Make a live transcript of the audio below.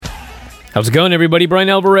How's it going, everybody? Brian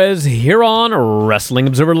Alvarez here on Wrestling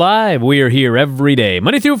Observer Live. We are here every day,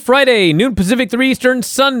 Monday through Friday, noon Pacific, 3 Eastern,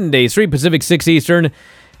 Sundays, 3 Pacific, 6 Eastern,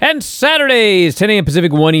 and Saturdays, 10 a.m.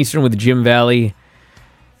 Pacific, 1 Eastern with Jim Valley.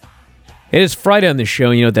 It is Friday on the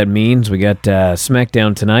show. You know what that means. We got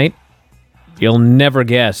SmackDown tonight. You'll never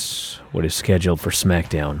guess what is scheduled for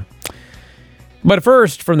SmackDown. But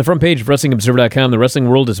first, from the front page of WrestlingObserver.com, the wrestling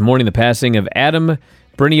world is mourning the passing of Adam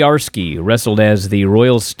Briniarski, wrestled as the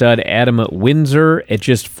Royal Stud Adam Windsor at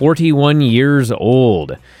just 41 years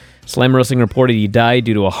old. Slam Wrestling reported he died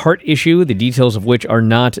due to a heart issue, the details of which are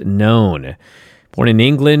not known. Born in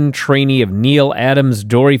England, trainee of Neil Adams,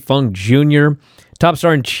 Dory Funk Jr., top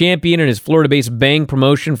star and champion in his Florida-based Bang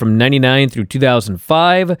promotion from 99 through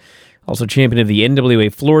 2005. Also champion of the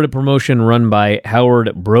NWA Florida promotion run by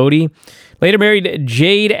Howard Brody. Later married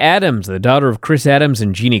Jade Adams, the daughter of Chris Adams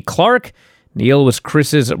and Jeannie Clark. Neil was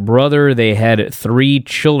Chris's brother. They had 3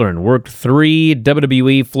 children. Worked 3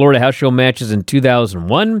 WWE Florida house show matches in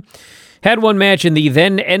 2001. Had 1 match in the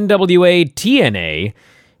then NWA TNA,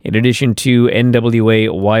 in addition to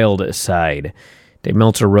NWA Wild Side. Dave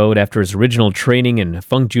Meltzer wrote after his original training and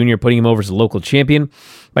Funk Jr. putting him over as a local champion.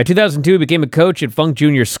 By 2002, he became a coach at Funk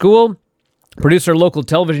Jr. School. Producer of a local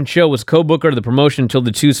television show, was co-booker of the promotion until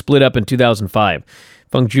the two split up in 2005.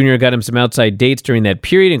 Funk Jr. got him some outside dates during that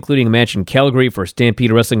period, including a match in Calgary for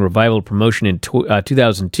Stampede Wrestling Revival promotion in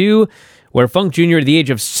 2002, where Funk Jr. at the age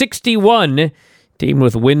of 61 teamed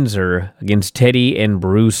with Windsor against Teddy and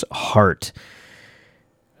Bruce Hart.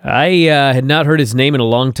 I had not heard his name in a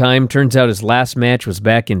long time. Turns out his last match was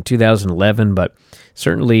back in 2011, but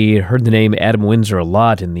certainly heard the name Adam Windsor a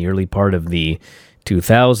lot in the early part of the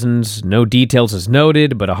 2000s. No details as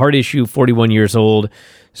noted, but a heart issue, 41 years old.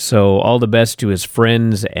 So all the best to his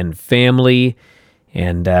friends and family.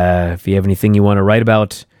 And if you have anything you want to write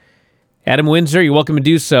about Adam Windsor, you're welcome to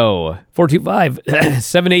do so.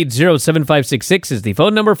 425-780-7566 is the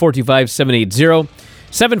phone number,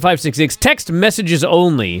 425-780-7566. Text messages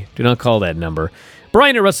only. Do not call that number.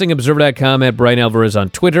 Brian at WrestlingObserver.com, at Brian Alvarez on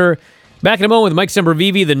Twitter. Back in a moment with Mike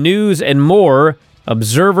Sempervive, the news, and more.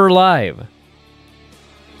 Observer Live.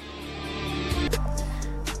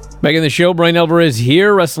 Back in the show, Brian Alvarez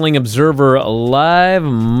here, Wrestling Observer Live.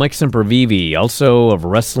 Mike Sempervive, also of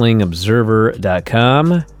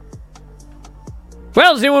WrestlingObserver.com.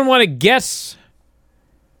 Well, does anyone want to guess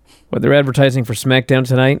what they're advertising for SmackDown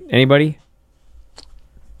tonight? Anybody?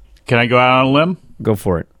 Can I go out on a limb? Go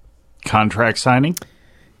for it. Contract signing?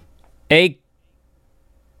 A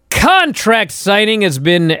contract signing has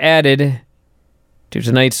been added to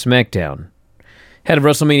tonight's SmackDown. Head of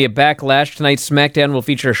WrestleMania Backlash, tonight's SmackDown will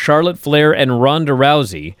feature Charlotte Flair and Ronda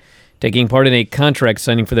Rousey taking part in a contract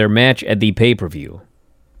signing for their match at the pay-per-view.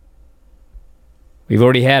 We've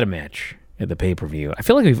already had a match at the pay-per-view. I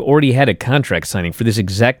feel like we've already had a contract signing for this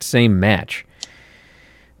exact same match.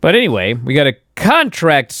 But anyway, we got a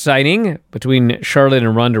contract signing between Charlotte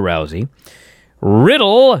and Ronda Rousey.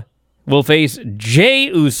 Riddle will face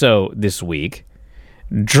Jey Uso this week.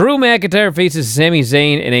 Drew McIntyre faces Sami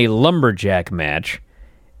Zayn in a lumberjack match.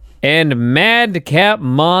 And Madcap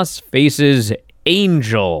Moss faces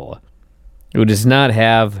Angel, who does not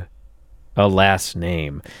have a last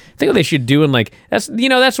name. I think what they should do in that's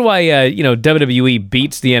why WWE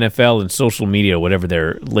beats the NFL in social media, whatever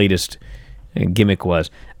their latest gimmick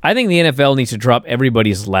was. I think the NFL needs to drop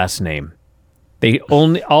everybody's last name.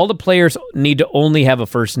 All the players need to only have a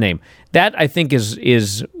first name. That, I think,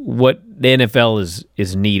 is what the NFL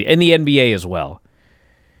is needed, and the NBA as well.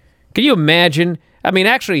 Can you imagine? I mean,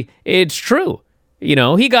 actually, it's true. You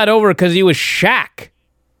know, he got over because he was Shaq,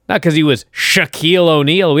 not because he was Shaquille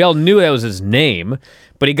O'Neal. We all knew that was his name,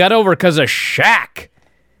 but he got over because of Shaq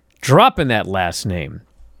dropping that last name.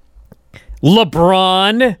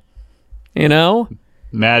 LeBron,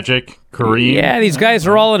 Magic, Kareem. Yeah, these guys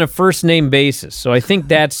are all on a first-name basis, so I think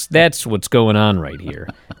that's what's going on right here.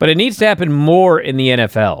 But it needs to happen more in the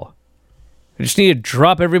NFL. We just need to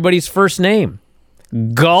drop everybody's first name.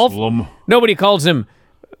 Golf, nobody calls him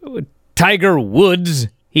Tiger Woods.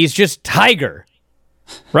 He's just Tiger,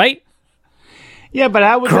 right? Yeah, but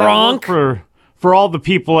how would Gronk? that work for all the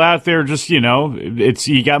people out there? Just it's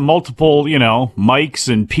you got multiple Mikes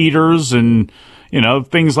and Peters and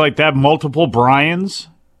things like that. Multiple Bryans.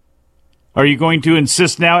 Are you going to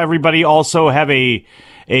insist now everybody also have a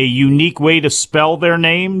unique way to spell their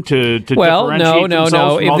name to differentiate themselves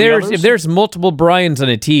from all the others? If there's multiple Bryans on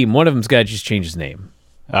a team, one of them's got to just change his name.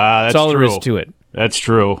 That's all true. there is to it. That's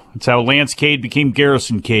true. It's how Lance Cade became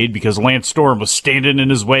Garrison Cade, because Lance Storm was standing in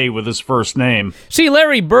his way with his first name. See,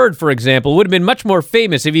 Larry Bird, for example, would have been much more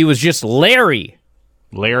famous if he was just Larry.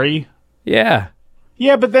 Larry? Yeah.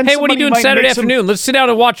 Yeah, but then hey, what are you doing Saturday afternoon? Let's sit down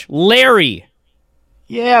and watch Larry.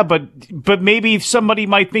 Yeah, but maybe somebody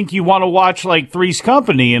might think you want to watch like Three's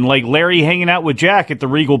Company and like Larry hanging out with Jack at the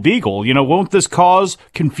Regal Beagle. Won't this cause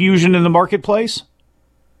confusion in the marketplace?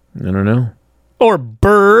 I don't know. Or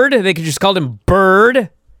Bird. They could just call him Bird.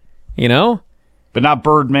 But not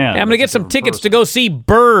Birdman. I'm going to get some tickets to go see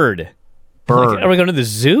Bird. Bird. Like, are we going to the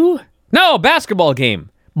zoo? No, basketball game.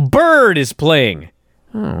 Bird is playing.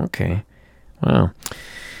 Oh, okay. Wow.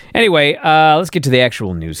 Anyway, let's get to the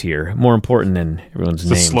actual news here. More important than everyone's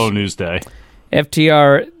names. It's a slow news day.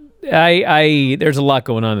 FTR, there's a lot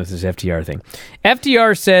going on with this FTR thing.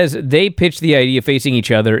 FTR says they pitched the idea of facing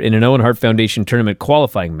each other in an Owen Hart Foundation tournament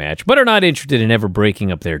qualifying match, but are not interested in ever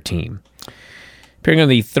breaking up their team. Appearing on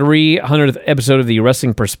the 300th episode of the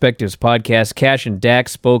Wrestling Perspectives podcast, Cash and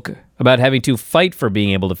Dax spoke about having to fight for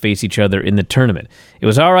being able to face each other in the tournament. It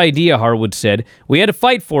was our idea, Harwood said. We had to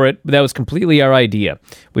fight for it, but that was completely our idea.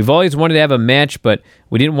 We've always wanted to have a match, but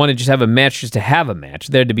we didn't want to just have a match just to have a match.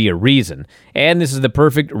 There had to be a reason. And this is the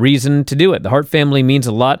perfect reason to do it. The Hart family means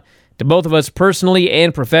a lot to both of us personally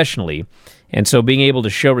and professionally. And so being able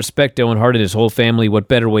to show respect to Owen Hart and his whole family, what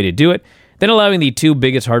better way to do it than allowing the two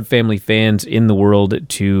biggest Hart family fans in the world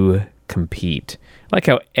to compete. I like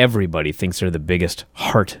how everybody thinks they're the biggest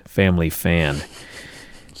Hart family fan.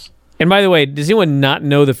 And by the way, does anyone not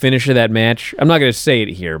know the finish of that match? I'm not going to say it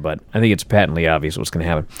here, but I think it's patently obvious what's going to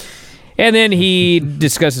happen. And then he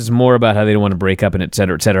discusses more about how they don't want to break up and et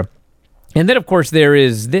cetera, et cetera. And then, of course, there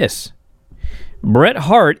is this. Bret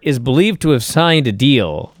Hart is believed to have signed a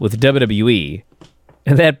deal with WWE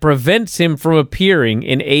that prevents him from appearing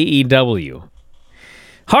in AEW.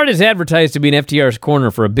 Hart is advertised to be in FTR's corner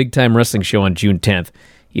for a big-time wrestling show on June 10th.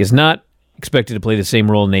 He is not expected to play the same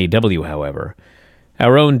role in AEW, however.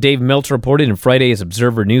 Our own Dave Meltz reported in Friday's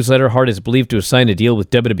Observer newsletter, Hart is believed to have signed a deal with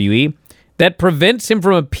WWE that prevents him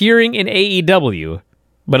from appearing in AEW,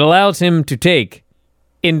 but allows him to take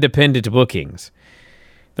independent bookings.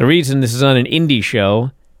 The reason this is on an indie show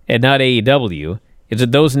and not AEW is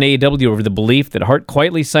that those in AEW are of the belief that Hart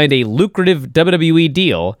quietly signed a lucrative WWE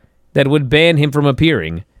deal that would ban him from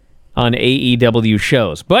appearing on AEW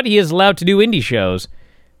shows. But he is allowed to do indie shows,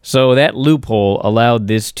 so that loophole allowed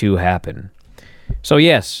this to happen. So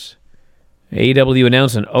yes, AEW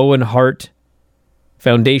announced an Owen Hart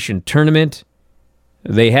Foundation tournament.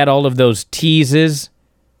 They had all of those teases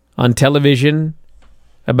on television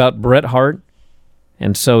about Bret Hart,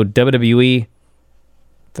 and so WWE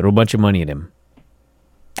threw a bunch of money at him.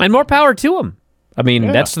 And more power to him. I mean,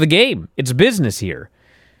 That's the game. It's business here.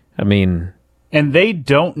 I mean... And they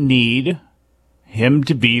don't need him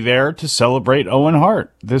to be there to celebrate Owen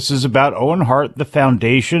Hart. This is about Owen Hart, the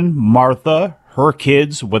foundation, Martha, her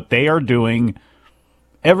kids, what they are doing.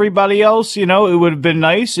 Everybody else, it would have been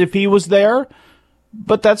nice if he was there,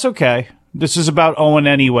 but that's okay. This is about Owen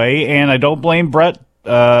anyway, and I don't blame Bret.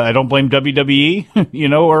 I don't blame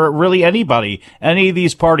WWE, or really anybody. Any of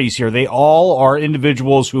these parties here, they all are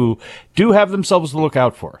individuals who do have themselves to look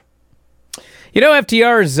out for.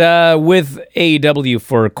 FTR's with AEW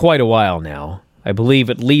for quite a while now. I believe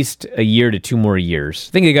at least a year to 2 more years.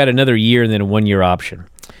 I think they got another year and then a 1-year option.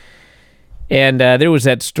 And there was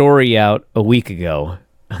that story out a week ago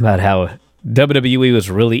about how WWE was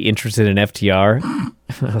really interested in FTR.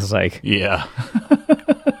 I was like... Yeah.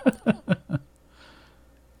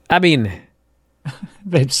 I mean...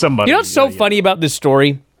 Somebody... what's so funny about this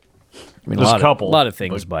story? I mean, There's a lot of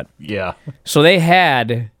things, but... Yeah. So they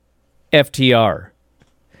had FTR.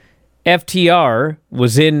 FTR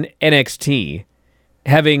was in NXT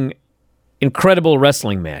having incredible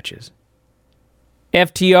wrestling matches.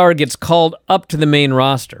 FTR gets called up to the main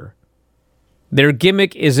roster. Their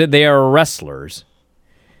gimmick is that they are wrestlers.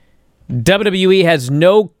 WWE has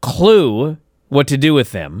no clue what to do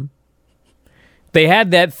with them. They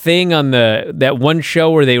had that thing on that one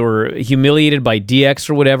show where they were humiliated by DX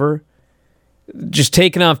or whatever, just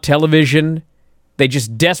taken off television. They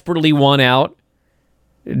just desperately want out.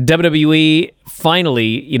 WWE,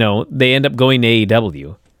 finally, they end up going to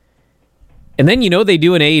AEW. And then, they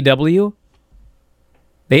do an AEW.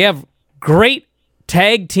 They have great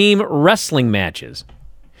tag team wrestling matches.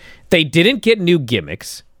 They didn't get new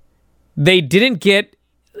gimmicks. They didn't get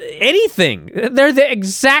anything. They're the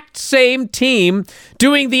exact same team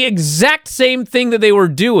doing the exact same thing that they were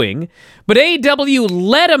doing, but AEW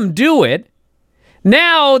let them do it.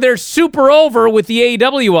 Now they're super over with the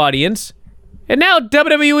AEW audience, and now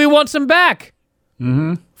WWE wants them back.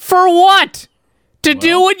 Mm-hmm. For what? To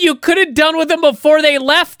do what you could have done with them before they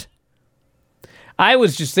left? I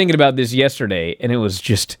was just thinking about this yesterday, and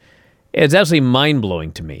it's absolutely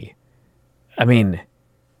mind-blowing to me. I mean,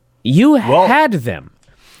 you had them.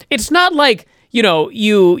 it's not like,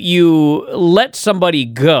 you let somebody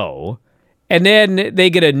go and then they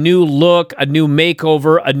get a new look, a new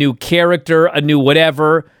makeover, a new character, a new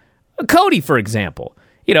whatever. Cody, for example.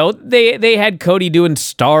 They had Cody doing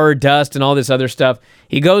Stardust and all this other stuff.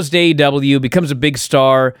 He goes to AEW, becomes a big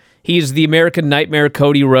star. He's the American Nightmare,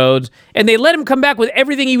 Cody Rhodes. And they let him come back with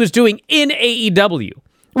everything he was doing in AEW,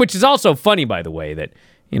 which is also funny, by the way, that,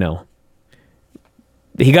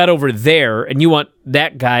 he got over there and you want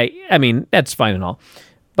that guy. I mean, that's fine and all.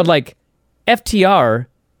 But, FTR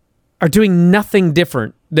are doing nothing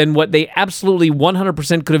different than what they absolutely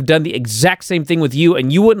 100% could have done the exact same thing with you,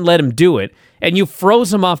 and you wouldn't let them do it, and you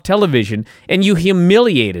froze them off television, and you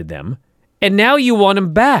humiliated them, and now you want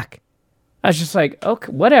them back. I was just like,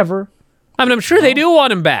 okay, whatever. I mean, I'm sure they do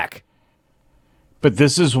want him back. But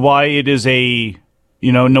this is why it is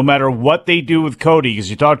no matter what they do with Cody, because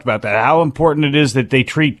you talked about that, how important it is that they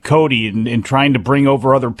treat Cody in trying to bring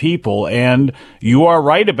over other people. And you are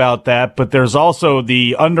right about that, but there's also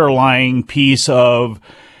the underlying piece of,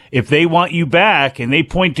 if they want you back and they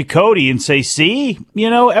point to Cody and say, see,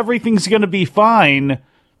 everything's going to be fine.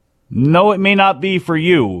 No, it may not be for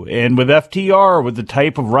you. And with FTR, with the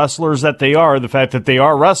type of wrestlers that they are, the fact that they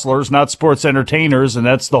are wrestlers, not sports entertainers, and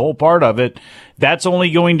that's the whole part of it, that's only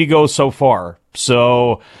going to go so far.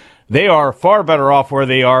 So they are far better off where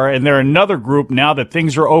they are, and they're another group now that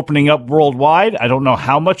things are opening up worldwide. I don't know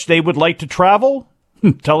how much they would like to travel.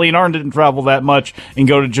 Tully and Arn didn't travel that much and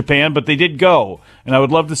go to Japan, but they did go. And I would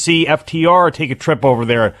love to see FTR take a trip over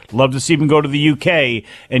there. Love to see them go to the UK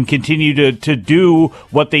and continue to do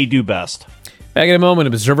what they do best. Back in a moment,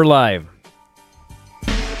 Observer Live.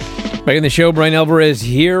 Back in the show, Brian Alvarez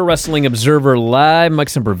here, Wrestling Observer Live. Mike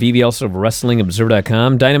Sempervive, also of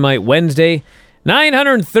WrestlingObserver.com. Dynamite Wednesday,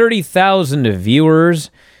 930,000 viewers,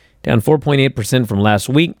 down 4.8% from last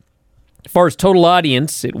week. As far as total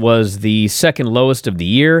audience, it was the second lowest of the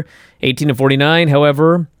year, 18 to 49.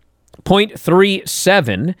 However,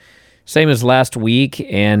 0.37, same as last week,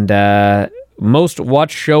 and most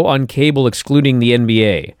watched show on cable excluding the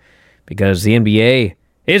NBA, because the NBA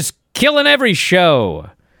is killing every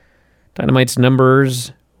show. Dynamite's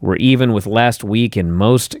numbers were even with last week in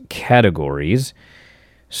most categories.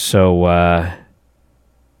 So,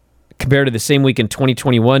 compared to the same week in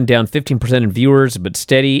 2021, down 15% in viewers, but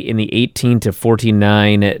steady in the 18 to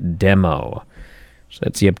 49 demo. So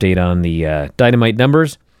that's the update on the Dynamite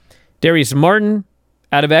numbers. Darius Martin,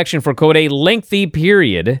 out of action for quote, a lengthy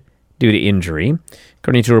period due to injury.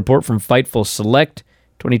 According to a report from Fightful Select,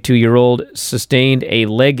 22-year-old sustained a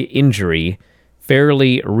leg injury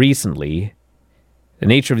fairly recently. The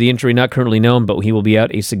nature of the injury not currently known, but he will be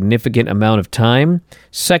out a significant amount of time.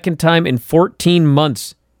 Second time in 14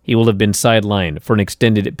 months he will have been sidelined for an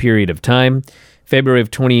extended period of time. February of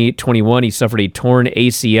 2021, he suffered a torn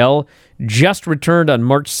ACL, just returned on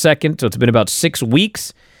March 2nd, so it's been about 6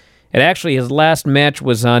 weeks. And actually, his last match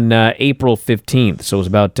was on April 15th, so it was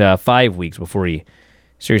about 5 weeks before he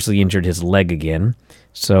seriously injured his leg again.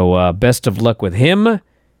 So best of luck with him,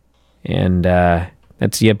 and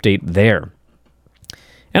that's the update there.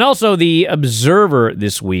 And also, the Observer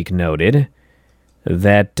this week noted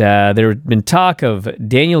that there had been talk of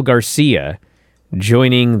Daniel Garcia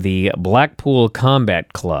joining the Blackpool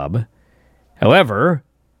Combat Club. However,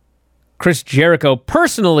 Chris Jericho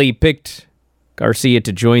personally picked Garcia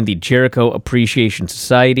to join the Jericho Appreciation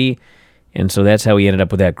Society, and so that's how he ended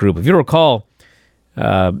up with that group. If you recall,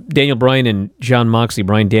 Daniel Bryan and Jon Moxley,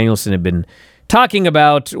 Bryan Danielson, had been talking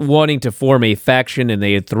about wanting to form a faction, and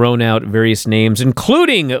they had thrown out various names,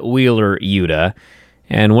 including Wheeler Yuta.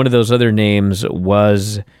 And one of those other names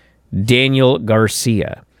was Daniel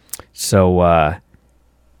Garcia. So, I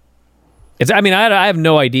have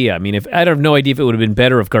no idea. I mean, I have no idea if it would have been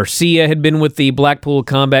better if Garcia had been with the Blackpool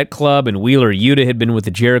Combat Club and Wheeler Yuta had been with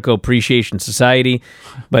the Jericho Appreciation Society.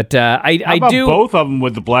 But I do both of them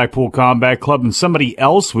with the Blackpool Combat Club and somebody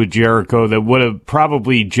else with Jericho that would have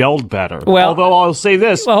probably gelled better. Well, although I'll say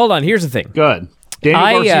this. Well, hold on. Here's the thing. Good.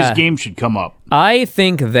 Daniel Garcia's game should come up. I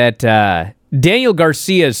think that Daniel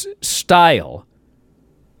Garcia's style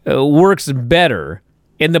works better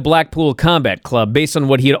in the Blackpool Combat Club based on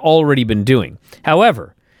what he had already been doing.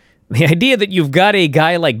 However, the idea that you've got a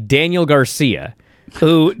guy like Daniel Garcia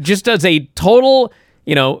who just does a total,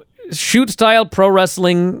 shoot style, pro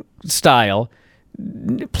wrestling style,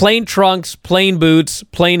 plain trunks, plain boots,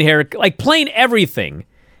 plain hair, like plain everything.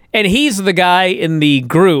 And he's the guy in the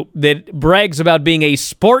group that brags about being a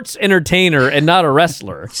sports entertainer and not a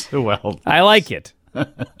wrestler. Well, I like it.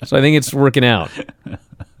 So I think it's working out.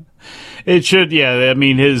 It should, yeah. I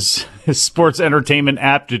mean, his sports entertainment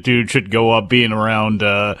aptitude should go up being around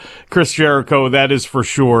Chris Jericho, that is for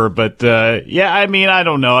sure. But, yeah, I mean, I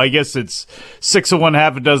don't know. I guess it's 6 of one,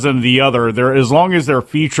 half a dozen of the other. As long as they're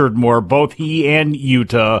featured more, both he and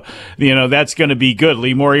Yuta, that's going to be good.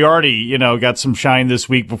 Lee Moriarty, got some shine this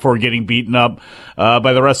week before getting beaten up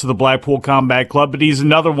by the rest of the Blackpool Combat Club. But he's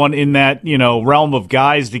another one in that, realm of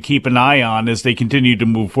guys to keep an eye on as they continue to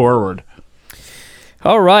move forward.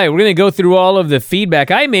 All right, we're going to go through all of the feedback.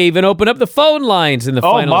 I may even open up the phone lines in the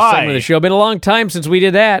final segment of the show. Been a long time since we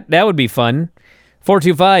did that. That would be fun.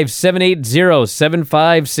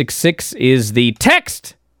 425-780-7566 is the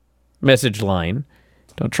text message line.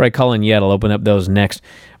 Don't try calling yet. I'll open up those next.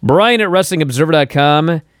 Brian at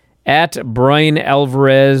WrestlingObserver.com, at Brian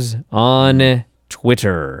Alvarez on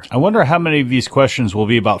Twitter. I wonder how many of these questions will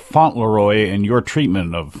be about Fauntleroy and your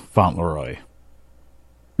treatment of Fauntleroy.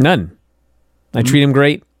 None. I treat him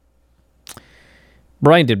great.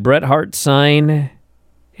 Brian, did Bret Hart sign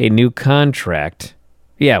a new contract?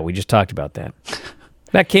 Yeah, we just talked about that.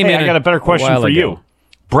 That came in. I got a better question for you.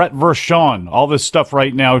 Bret versus Shawn. All this stuff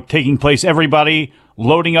right now taking place. Everybody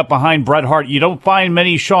loading up behind Bret Hart. You don't find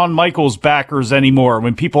many Shawn Michaels backers anymore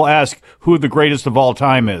when people ask who the greatest of all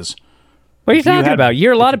time is. What are you talking about? You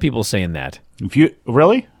hear a lot of people saying that.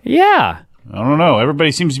 Really? Yeah. I don't know.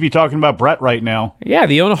 Everybody seems to be talking about Bret right now. Yeah,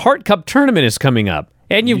 the Owen Hart Cup tournament is coming up.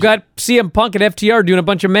 And you've got CM Punk and FTR doing a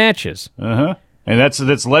bunch of matches. Uh-huh. And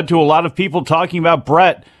that's led to a lot of people talking about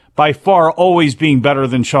Bret by far always being better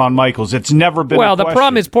than Shawn Michaels. It's never been Well, the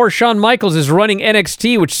problem is poor Shawn Michaels is running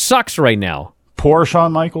NXT, which sucks right now. Poor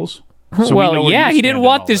Shawn Michaels? So well, yeah, he didn't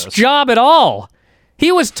want this job at all.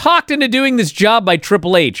 He was talked into doing this job by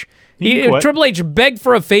Triple H. Triple H begged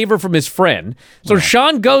for a favor from his friend, so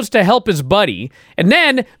Shawn goes to help his buddy, and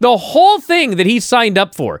then the whole thing that he signed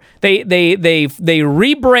up for, they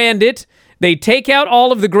rebrand it, they take out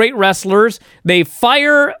all of the great wrestlers, they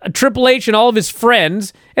fire Triple H and all of his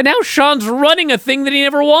friends, and now Shawn's running a thing that he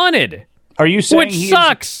never wanted. Are you saying which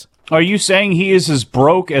sucks? Are you saying he is as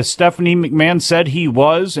broke as Stephanie McMahon said he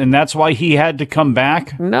was, and that's why he had to come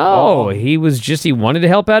back? No, he wanted to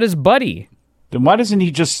help out his buddy. Then why doesn't he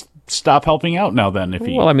just stop helping out now then?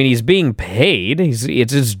 Well, I mean, he's being paid.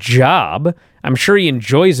 It's his job. I'm sure he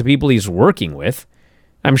enjoys the people he's working with.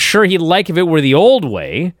 I'm sure he'd like if it were the old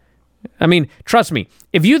way. I mean, trust me,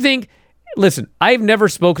 if you think... Listen, I've never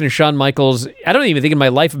spoken to Shawn Michaels. I don't even think in my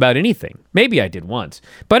life about anything. Maybe I did once.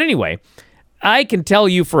 But anyway, I can tell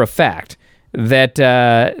you for a fact that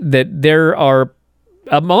that there are...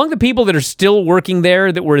 Among the people that are still working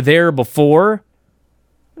there that were there before...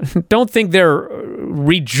 Don't think they're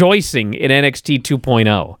rejoicing in NXT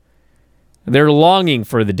 2.0. They're longing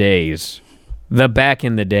for the days, the back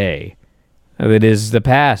in the day. It is the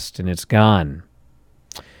past and it's gone.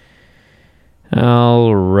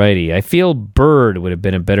 Alrighty. I feel Bird would have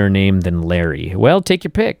been a better name than Larry. Well, take your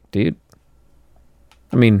pick, dude.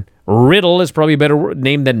 I mean, Riddle is probably a better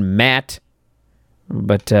name than Matt,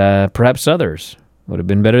 but perhaps others would have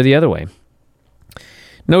been better the other way.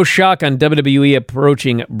 No shock on WWE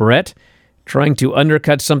approaching Bret, trying to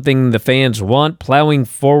undercut something the fans want, plowing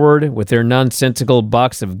forward with their nonsensical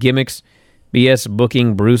box of gimmicks, BS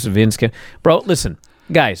booking, Bruce Vince. Bro, listen,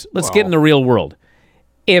 guys, let's get in the real world.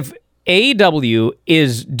 If AEW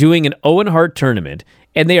is doing an Owen Hart tournament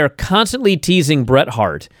and they are constantly teasing Bret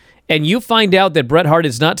Hart, and you find out that Bret Hart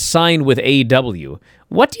is not signed with AEW,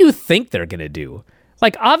 what do you think they're going to do?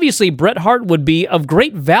 Like, obviously, Bret Hart would be of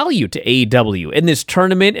great value to AEW in this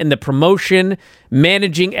tournament and the promotion,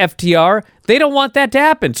 managing FTR. They don't want that to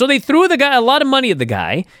happen. So they threw the guy a lot of money at the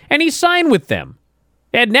guy, and he signed with them.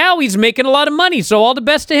 And now he's making a lot of money, so all the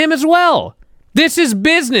best to him as well. This is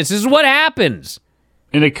business. This is what happens.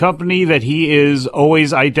 In a company that he is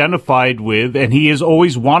always identified with, and he has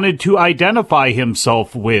always wanted to identify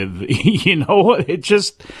himself with, it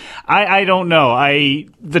just, I don't know.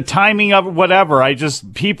 The timing of whatever, I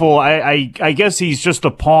guess he's just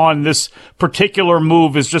a pawn. This particular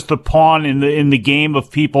move is just a pawn in the game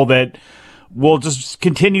of people that will just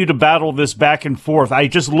continue to battle this back and forth. I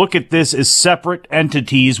just look at this as separate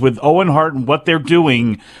entities with Owen Hart and what they're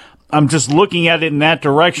doing. I'm just looking at it in that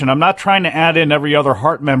direction. I'm not trying to add in every other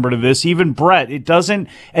Hart member to this, even Bret. It doesn't,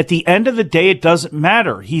 at the end of the day, it doesn't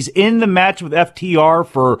matter. He's in the match with FTR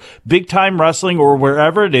for Big Time Wrestling or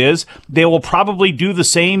wherever it is. They will probably do the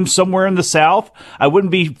same somewhere in the South. I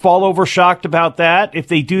wouldn't be fall over shocked about that. If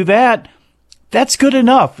they do that, that's good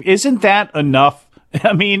enough. Isn't that enough?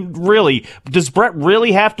 I mean, really, does Bret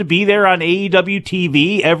really have to be there on AEW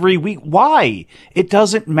TV every week? Why? It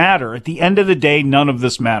doesn't matter. At the end of the day, none of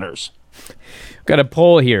this matters. Got a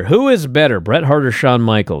poll here. Who is better, Bret Hart or Shawn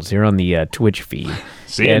Michaels? Here on the Twitch feed.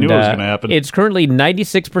 See, I knew it was going to happen. It's currently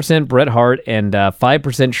 96% Bret Hart and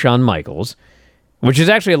 5% Shawn Michaels, which is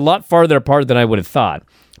actually a lot farther apart than I would have thought.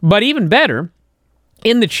 But even better,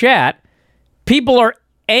 in the chat, people are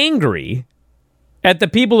angry at the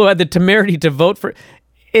people who had the temerity to vote for...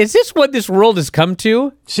 Is this what this world has come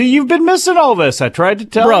to? See, you've been missing all this. I tried to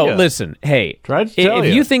tell you. Bro, listen. Hey,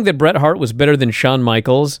 if you think that Bret Hart was better than Shawn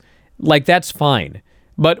Michaels, like, that's fine.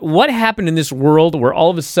 But what happened in this world where all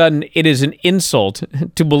of a sudden it is an insult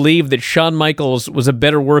to believe that Shawn Michaels was a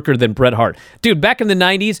better worker than Bret Hart? Dude, back in the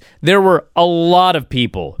 90s, there were a lot of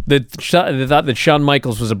people that thought that Shawn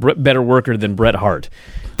Michaels was a better worker than Bret Hart.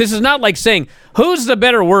 This is not like saying, who's the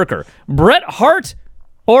better worker, Bret Hart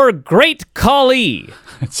or Great Khali?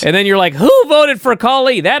 And then you're like, who voted for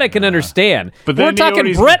Khali? That I can understand. But we're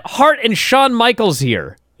talking Bret Hart and Shawn Michaels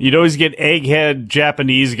here. You'd always get egghead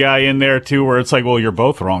Japanese guy in there, too, where it's like, well, you're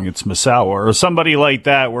both wrong. It's Misawa. Or somebody like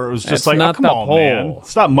that, where it was just That's come on, man.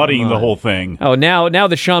 Stop muddying the whole thing. Oh, now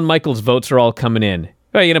the Shawn Michaels votes are all coming in.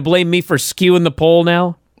 Are you going to blame me for skewing the poll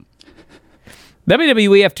now?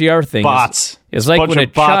 WWE FTR thing bots. Is like when a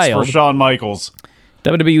child... for Shawn Michaels.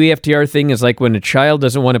 WWE FTR thing is like when a child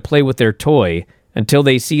doesn't want to play with their toy until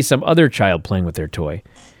they see some other child playing with their toy.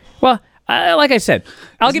 Well, like I said,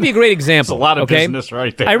 I'll give you a great example. It's a lot of business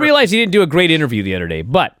right there. I realize you didn't do a great interview the other day,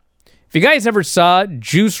 but if you guys ever saw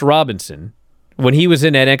Juice Robinson when he was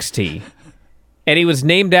in NXT, and he was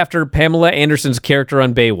named after Pamela Anderson's character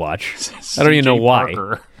on Baywatch. I don't even know why.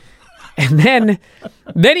 Parker. And then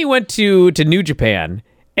he went to New Japan,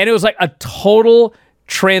 and it was like a total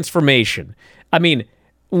transformation. I mean,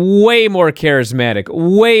 way more charismatic,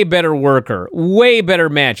 way better worker, way better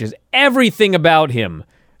matches. Everything about him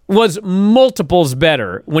was multiples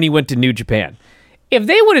better when he went to New Japan. If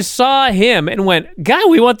they would have saw him and went, God,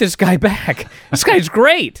 we want this guy back. This guy's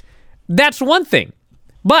great. That's one thing.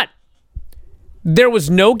 But there was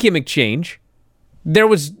no gimmick change. There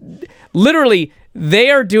was literally, they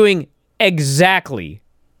are doing exactly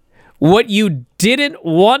what you didn't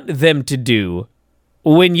want them to do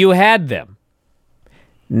when you had them.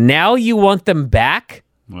 Now you want them back?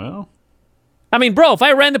 Well, I mean, bro, if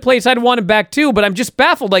I ran the place, I'd want him back too, but I'm just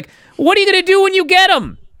baffled. Like, what are you going to do when you get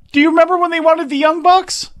him? Do you remember when they wanted the Young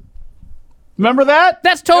Bucks? Remember that?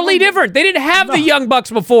 That's totally different. They didn't have the Young Bucks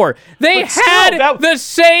before. They had the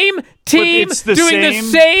same team doing the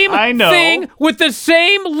same thing with the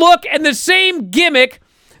same look and the same gimmick.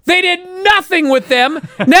 They did nothing with them.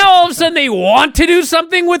 Now all of a sudden they want to do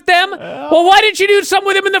something with them? Well, why didn't you do something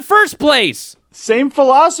with them in the first place? Same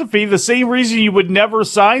philosophy, the same reason you would never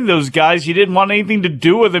sign those guys. You didn't want anything to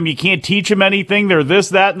do with them. You can't teach them anything. They're this,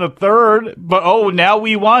 that, and the third. But, now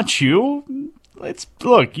we want you.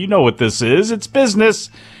 Look, you know what this is. It's business.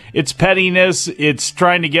 It's pettiness. It's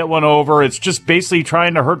trying to get one over. It's just basically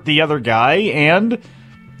trying to hurt the other guy. And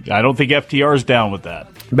I don't think FTR is down with that.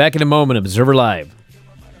 Back in a moment, Observer Live.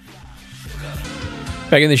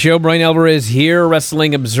 Back in the show, Brian Alvarez here,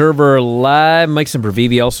 Wrestling Observer Live. Mike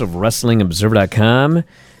Sempervive, also of WrestlingObserver.com. If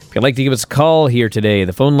you'd like to give us a call here today,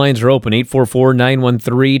 the phone lines are open,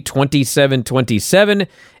 844-913-2727,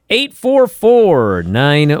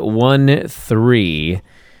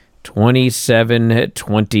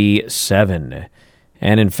 844-913-2727.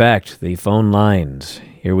 And in fact, the phone lines,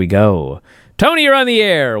 here we go. Tony, you're on the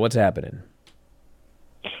air. What's happening?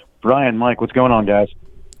 Brian, Mike, what's going on, guys?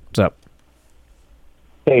 What's up?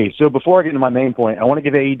 Hey, so before I get into my main point, I want to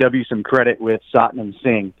give AEW some credit with Satnam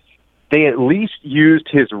Singh. They at least used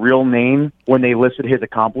his real name when they listed his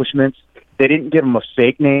accomplishments. They didn't give him a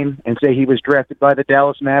fake name and say he was drafted by the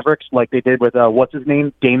Dallas Mavericks like they did with, what's his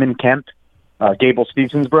name, Damon Kemp, Gable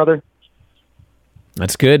Stevenson's brother.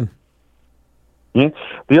 That's good. Yeah.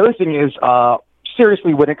 The other thing is,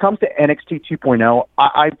 seriously, when it comes to NXT 2.0,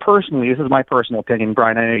 I personally, this is my personal opinion,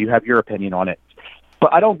 Brian, I know you have your opinion on it,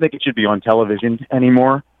 but I don't think it should be on television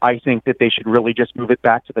anymore. I think that they should really just move it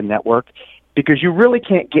back to the network because you really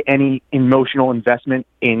can't get any emotional investment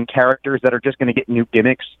in characters that are just going to get new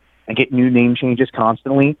gimmicks and get new name changes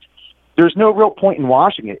constantly. There's no real point in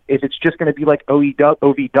watching it if it's just going to be like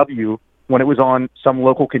OVW when it was on some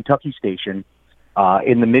local Kentucky station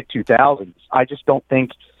in the mid-2000s. I just don't think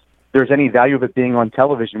there's any value of it being on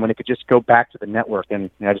television when it could just go back to the network, and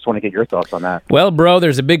I just want to get your thoughts on that. Well, bro,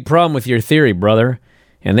 there's a big problem with your theory, brother.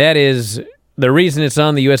 And that is the reason it's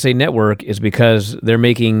on the USA Network is because they're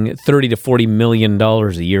making $30 to $40 million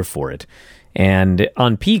a year for it. And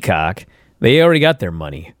on Peacock, they already got their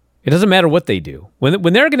money. It doesn't matter what they do.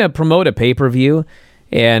 When they're going to promote a pay-per-view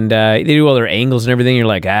and they do all their angles and everything, you're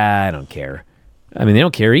like, I don't care. I mean, they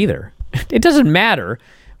don't care either. It doesn't matter.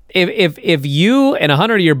 if you and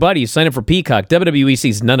 100 of your buddies sign up for Peacock, WWE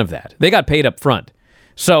sees none of that. They got paid up front.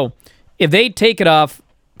 So if they take it off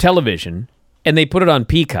television and they put it on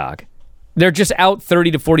Peacock, they're just out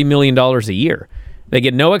 $30 to $40 million a year. They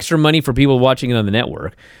get no extra money for people watching it on the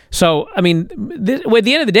network. So, I mean, at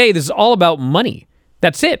the end of the day, this is all about money.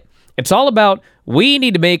 That's it. It's all about, we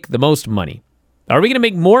need to make the most money. Are we going to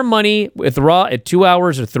make more money with Raw at 2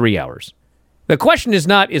 hours or 3 hours? The question is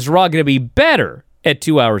not, is Raw going to be better at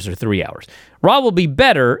 2 hours or 3 hours? Raw will be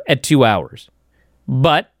better at 2 hours,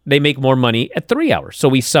 but they make more money at 3 hours. So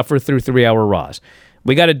we suffer through 3-hour Raws.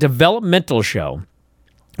 We got a developmental show,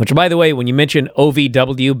 which, by the way, when you mention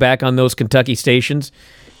OVW back on those Kentucky stations,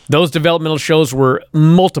 those developmental shows were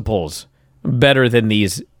multiples better than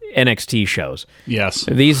these NXT shows. Yes.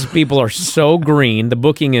 These people are so green. The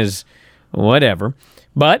booking is whatever.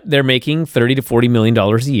 But they're making $30 to $40 million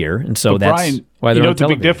a year, and so that's Brian, why they're you know on what the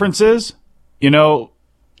big television. difference is? You know,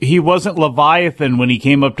 he wasn't Leviathan when he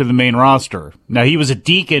came up to the main roster. Now, he was a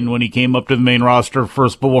deacon when he came up to the main roster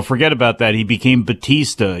first, but we'll forget about that. He became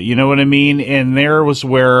Batista. You know what I mean? And there was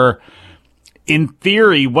where, in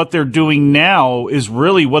theory, what they're doing now is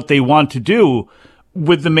really what they want to do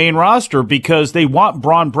with the main roster, because they want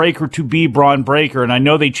Braun Breaker to be Braun Breaker. And I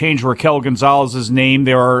know they changed Raquel Gonzalez's name.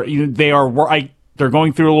 They're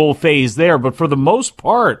going through a little phase there, but for the most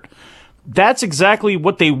part, that's exactly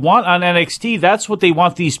what they want on NXT. That's what they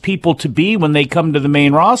want these people to be when they come to the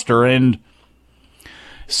main roster. And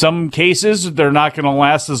some cases, they're not going to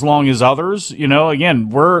last as long as others. You know, again,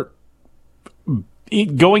 we're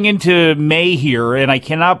going into May here, and I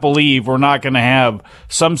cannot believe we're not going to have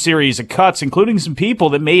some series of cuts, including some people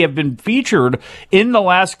that may have been featured in the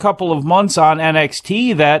last couple of months on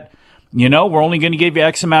NXT that, you know, we're only going to give you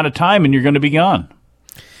X amount of time and you're going to be gone.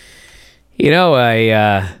 You know,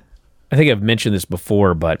 I think I've mentioned this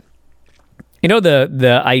before, but you know,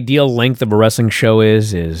 the ideal length of a wrestling show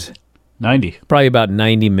is 90. Probably about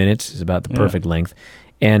 90 minutes is about the perfect length.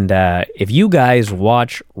 And if you guys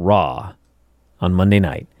watch Raw on Monday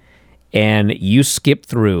night and you skip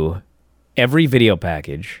through every video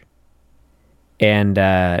package and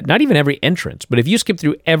not even every entrance, but if you skip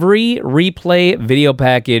through every replay video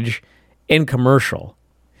package and commercial,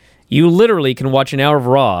 you literally can watch an hour of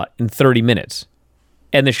Raw in 30 minutes.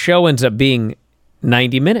 And the show ends up being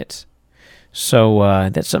 90 minutes. So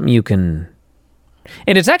that's something you can...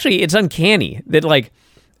 And it's uncanny that, like,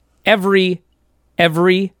 every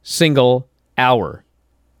single hour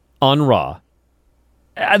on Raw,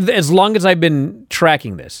 as long as I've been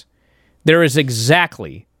tracking this, there is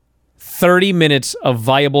exactly 30 minutes of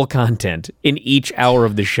viable content in each hour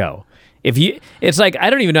of the show. It's like, I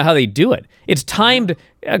don't even know how they do it. It's timed,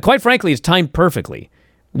 quite frankly, it's timed perfectly,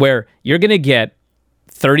 where you're going to get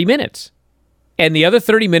 30 minutes, and the other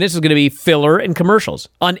 30 minutes is going to be filler and commercials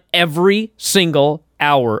on every single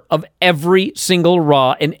hour of every single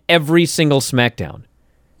Raw and every single SmackDown.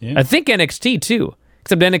 Yeah. I think NXT too,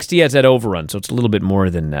 except NXT has that overrun, so it's a little bit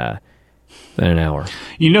more than an hour.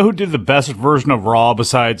 You know who did the best version of Raw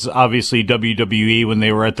besides, obviously, WWE when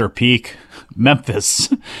they were at their peak?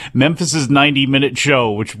 Memphis. Memphis's 90-minute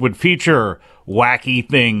show, which would feature wacky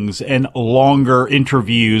things and longer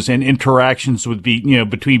interviews and interactions would be, you know,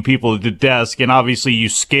 between people at the desk. And obviously you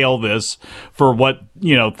scale this for what,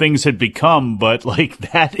 you know, things had become, but like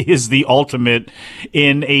that is the ultimate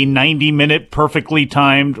in a 90-minute perfectly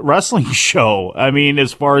timed wrestling show. I mean,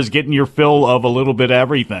 as far as getting your fill of a little bit of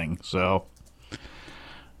everything. So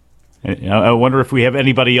I wonder if we have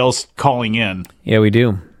anybody else calling in. Yeah, we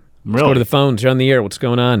do. Really? Let's go to the phones. You're on the air. What's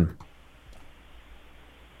going on?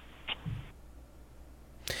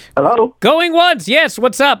 Hello? Going once. Yes,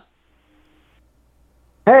 what's up?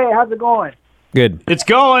 Hey, how's it going? Good. It's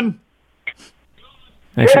going.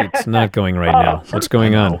 Actually, it's not going right now. What's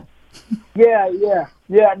going on? Yeah.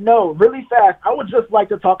 No, really fast. I would just like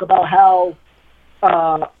to talk about how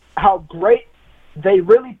great they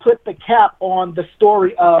really put the cap on the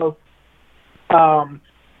story of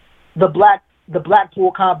the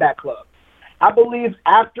Blackpool Combat Club. I believe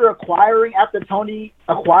after Tony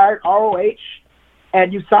acquired ROH,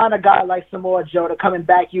 and you sign a guy like Samoa Joe to come and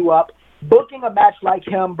back you up, booking a match like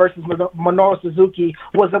him versus Minoru Suzuki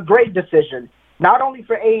was a great decision, not only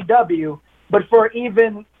for AEW, but for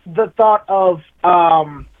even the thought of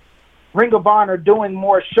Ring of Honor doing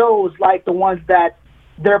more shows like the ones that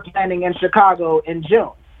they're planning in Chicago in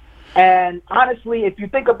June. And honestly, if you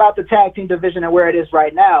think about the tag team division and where it is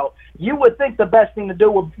right now, you would think the best thing to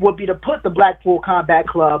do would be to put the Blackpool Combat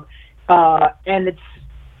Club and its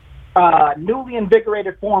newly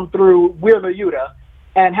invigorated form through Wheeler Yuta,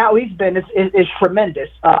 and how he's been is tremendous.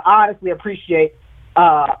 I honestly appreciate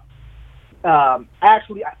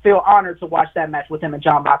actually, I feel honored to watch that match with him and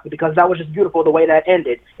Jon Moxley because that was just beautiful the way that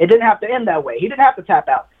ended. It didn't have to end that way. He didn't have to tap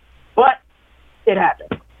out, but it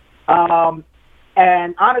happened.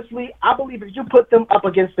 And honestly, I believe if you put them up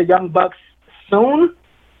against the Young Bucks soon,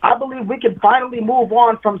 I believe we can finally move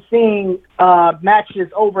on from seeing matches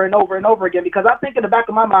over and over and over again, because I think in the back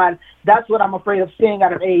of my mind, that's what I'm afraid of seeing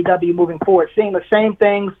out of AEW moving forward, seeing the same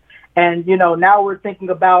things. And, now we're thinking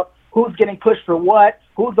about who's getting pushed for what,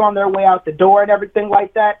 who's on their way out the door and everything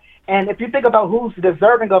like that. And if you think about who's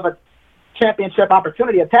deserving of a championship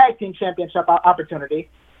opportunity, a tag team championship opportunity,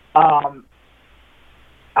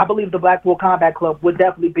 I believe the Blackpool Combat Club would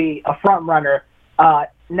definitely be a front runner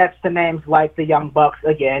next to names like the Young Bucks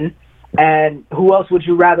again. And who else would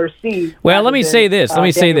you rather see? Well, let me say this. I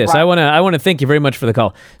want to thank you very much for the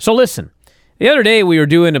call. So listen, the other day we were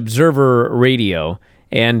doing Observer Radio,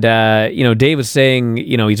 and Dave was saying,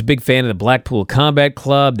 he's a big fan of the Blackpool Combat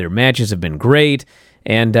Club. Their matches have been great,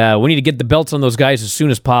 and we need to get the belts on those guys as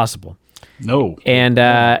soon as possible. No. And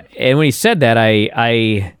when he said that,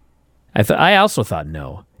 I also thought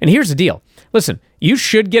no. And here's the deal. Listen, you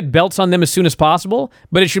should get belts on them as soon as possible,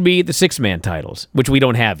 but it should be the six-man titles, which we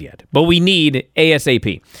don't have yet. But we need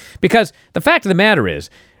ASAP. Because the fact of the matter is,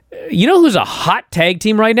 who's a hot tag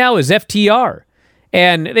team right now is FTR.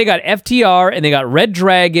 And they got FTR, and they got Red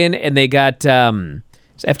Dragon, and they got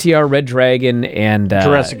FTR, Red Dragon, and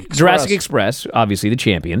Jurassic Express, obviously the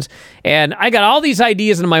champions. And I got all these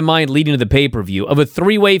ideas in my mind leading to the pay-per-view of a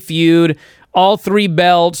three-way feud, all three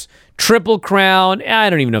belts, Triple Crown. I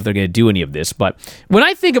don't even know if they're going to do any of this, but when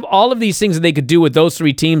I think of all of these things that they could do with those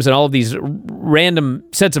three teams and all of these random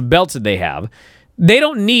sets of belts that they have, they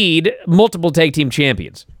don't need multiple tag team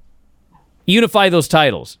champions. Unify those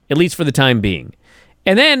titles, at least for the time being.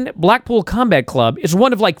 And then Blackpool Combat Club is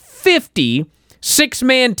one of like 50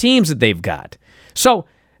 six-man teams that they've got. So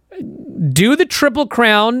do the Triple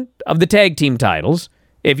Crown of the tag team titles.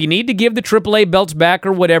 If you need to give the AAA belts back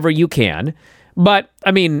or whatever, you can. But,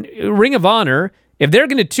 Ring of Honor, if they're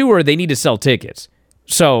going to tour, they need to sell tickets.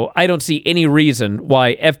 So I don't see any reason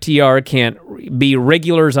why FTR can't be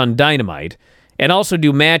regulars on Dynamite and also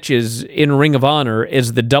do matches in Ring of Honor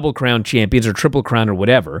as the Double Crown champions or Triple Crown or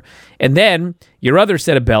whatever. And then your other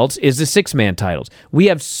set of belts is the six-man titles. We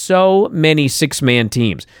have so many six-man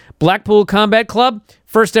teams. Blackpool Combat Club,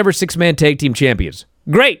 first ever six-man tag team champions.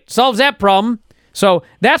 Great, solves that problem. So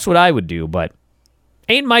that's what I would do, but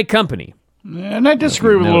ain't my company. And I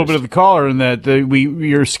disagree with a little bit of the caller in that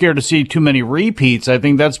you're scared to see too many repeats. I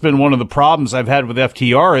think that's been one of the problems I've had with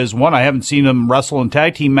FTR is, one, I haven't seen them wrestle in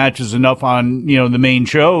tag team matches enough on, the main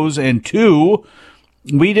shows, and two,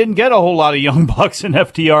 we didn't get a whole lot of Young Bucks in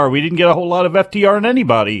FTR. We didn't get a whole lot of FTR in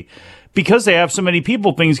anybody. Because they have so many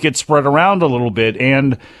people, things get spread around a little bit,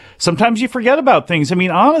 and sometimes you forget about things.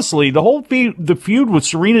 Honestly, the whole the feud with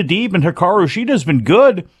Serena Deeb and Hikaru Shida has been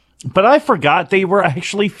good, but I forgot they were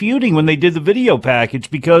actually feuding when they did the video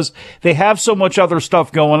package because they have so much other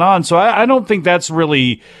stuff going on. So I don't think that's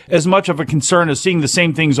really as much of a concern as seeing the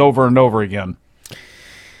same things over and over again.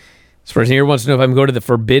 This person here wants to know if I'm going to the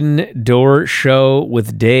Forbidden Door show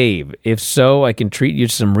with Dave. If so, I can treat you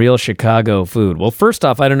to some real Chicago food. Well, first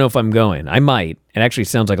off, I don't know if I'm going. I might. It actually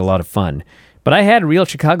sounds like a lot of fun. But I had real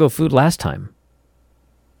Chicago food last time.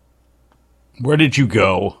 Where did you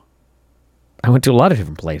go? I went to a lot of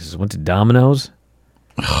different places. I went to Domino's,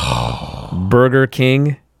 Burger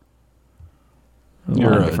King. A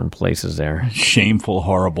lot of different places there. Shameful,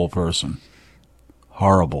 horrible person.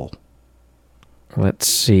 Horrible. Let's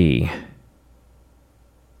see.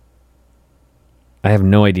 I have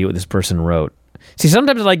no idea what this person wrote. See,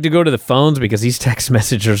 sometimes I like to go to the phones because these text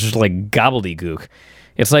messages are just like gobbledygook.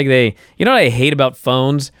 It's like they... You know what I hate about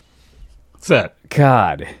phones? What's that?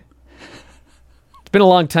 God. It's been a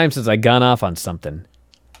long time since I've gone off on something.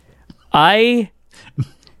 And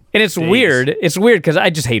it's weird. It's weird because I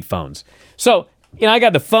just hate phones. So, I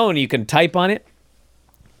got the phone. You can type on it.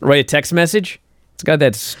 Write a text message. It's got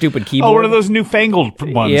that stupid keyboard. Oh, one of those newfangled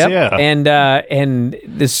ones, yep. Yeah. And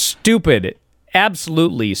this stupid,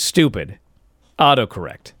 absolutely stupid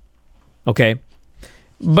autocorrect. Okay?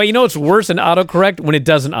 But you know what's worse than autocorrect? When it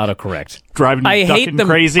doesn't autocorrect. Driving you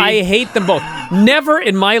crazy? I hate them both. Never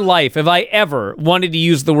in my life have I ever wanted to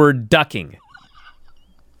use the word ducking.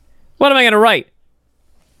 What am I going to write?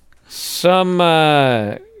 Some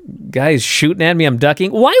guy's shooting at me, I'm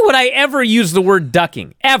ducking? Why would I ever use the word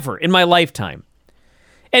ducking? Ever in my lifetime?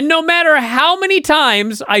 And no matter how many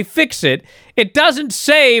times I fix it, it doesn't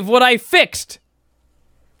save what I fixed.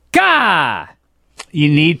 Gah! You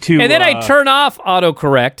need to... And then I turn off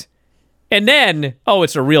autocorrect, and then,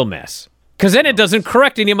 it's a real mess. Because then it doesn't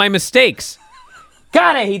correct any of my mistakes.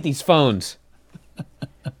 God, I hate these phones.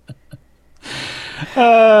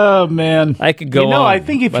 Oh man, I could go on. I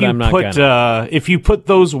think if but you I'm not put gonna. if you put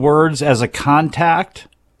those words as a contact,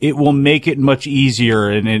 it will make it much easier,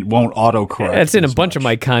 and it won't autocorrect. That's in a bunch of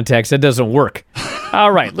my contacts. That doesn't work.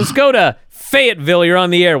 All right, let's go to Fayetteville. You're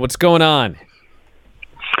on the air. What's going on?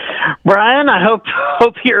 Brian, I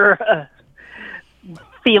hope you're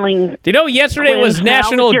feeling. Do you know yesterday was cleansed now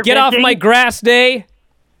National with your Get Off venting? My Grass Day?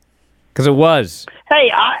 Because it was.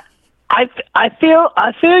 Hey, I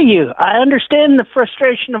feel you. I understand the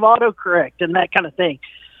frustration of autocorrect and that kind of thing.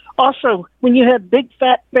 Also, when you have big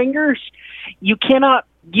fat fingers, you cannot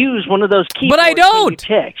use one of those keyboards. But I when you don't.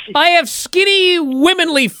 text. I have skinny,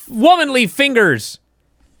 womanly fingers.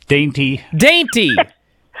 Dainty.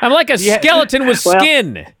 I'm like a skeleton with Well,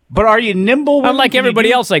 skin. But are you nimble? I'm like Can you everybody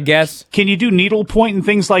do- else, I guess. Can you do needlepoint and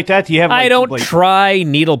things like that? Do you have? I don't try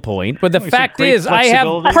needlepoint, but the some fact great is, I have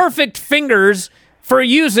flexibility. perfect fingers for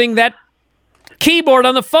using that keyboard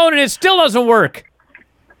on the phone, and it still doesn't work.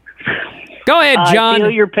 Go ahead, John. I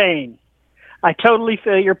feel your pain. I totally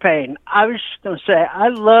feel your pain. I was just going to say, I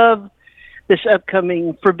love this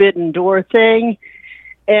upcoming Forbidden Door thing,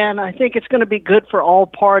 and I think it's going to be good for all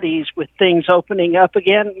parties with things opening up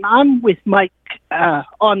again. And I'm with Mike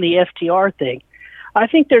on the FTR thing. I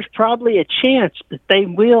think there's probably a chance that they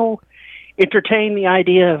will entertain the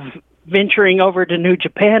idea of venturing over to New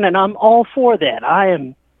Japan, and I'm all for that. I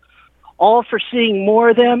am all for seeing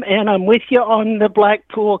more of them, and I'm with you on the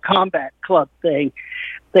Blackpool Combat Club thing.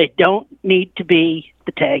 They don't need to be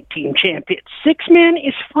the tag team champions. 6 men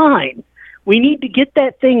is fine. We need to get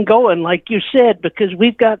that thing going, like you said, because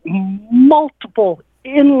we've got multiple,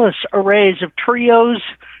 endless arrays of trios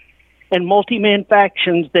and multi-man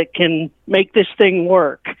factions that can make this thing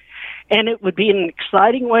work. And it would be an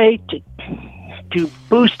exciting way to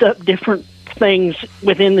boost up different things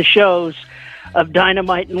within the shows of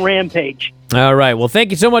Dynamite and Rampage. All right. Well,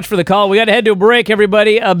 thank you so much for the call. We got to head to a break,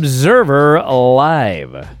 everybody. Observer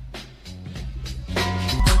Live.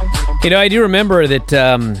 You know, I do remember that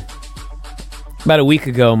about a week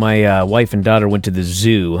ago, my wife and daughter went to the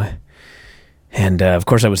zoo. And, of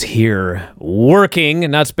course, I was here working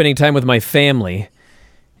and not spending time with my family.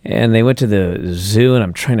 And they went to the zoo, and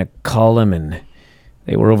I'm trying to call them, and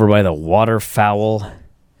they were over by the waterfowl.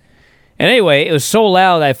 And anyway, it was so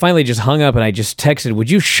loud, I finally just hung up, and I just texted, would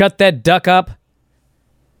you shut that duck up?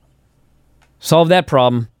 Solve that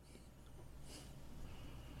problem.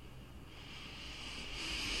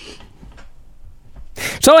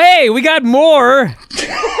 So, hey, we got more.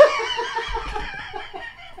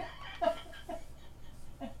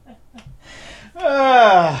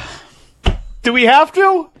 Do we have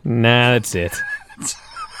to? Nah, that's it.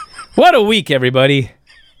 What a week, everybody.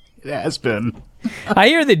 It has been. I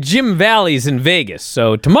hear that Jim Valley's in Vegas,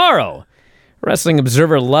 so tomorrow, Wrestling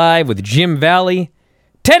Observer Live with Jim Valley.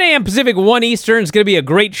 10 a.m. Pacific, 1 Eastern. It's going to be a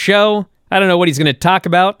great show. I don't know what he's going to talk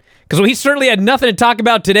about, because he certainly had nothing to talk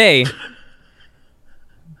about today.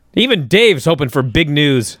 Even Dave's hoping for big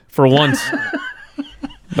news for once.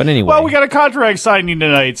 But anyway. Well, we got a contract signing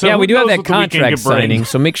tonight. So yeah, we who do have knows that what the weekend contract could bring. signing,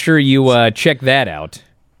 so make sure you check that out.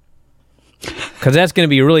 Because that's going to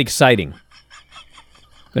be really exciting.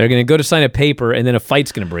 They're going to go to sign a paper, and then a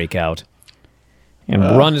fight's going to break out. And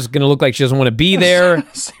Ron is going to look like she doesn't want to be there.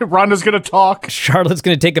 Rhonda's going to talk. Charlotte's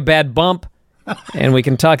going to take a bad bump. And we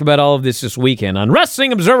can talk about all of this weekend on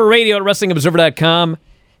Wrestling Observer Radio at WrestlingObserver.com.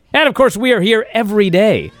 And, of course, we are here every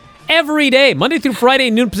day. Every day. Monday through Friday,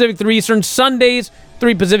 noon Pacific, 3 Eastern. Sundays,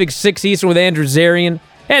 3 Pacific, 6 Eastern with Andrew Zarian.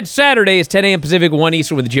 And Saturdays, 10 a.m. Pacific, 1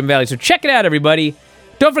 Eastern with Jim Valley. So check it out, everybody.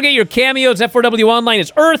 Don't forget your cameos. F4W Online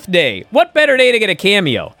is Earth Day. What better day to get a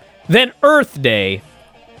cameo than Earth Day?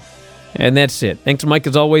 And that's it. Thanks, Mike,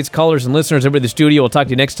 as always. Callers and listeners over at the studio. We'll talk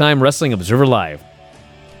to you next time. Wrestling Observer Live.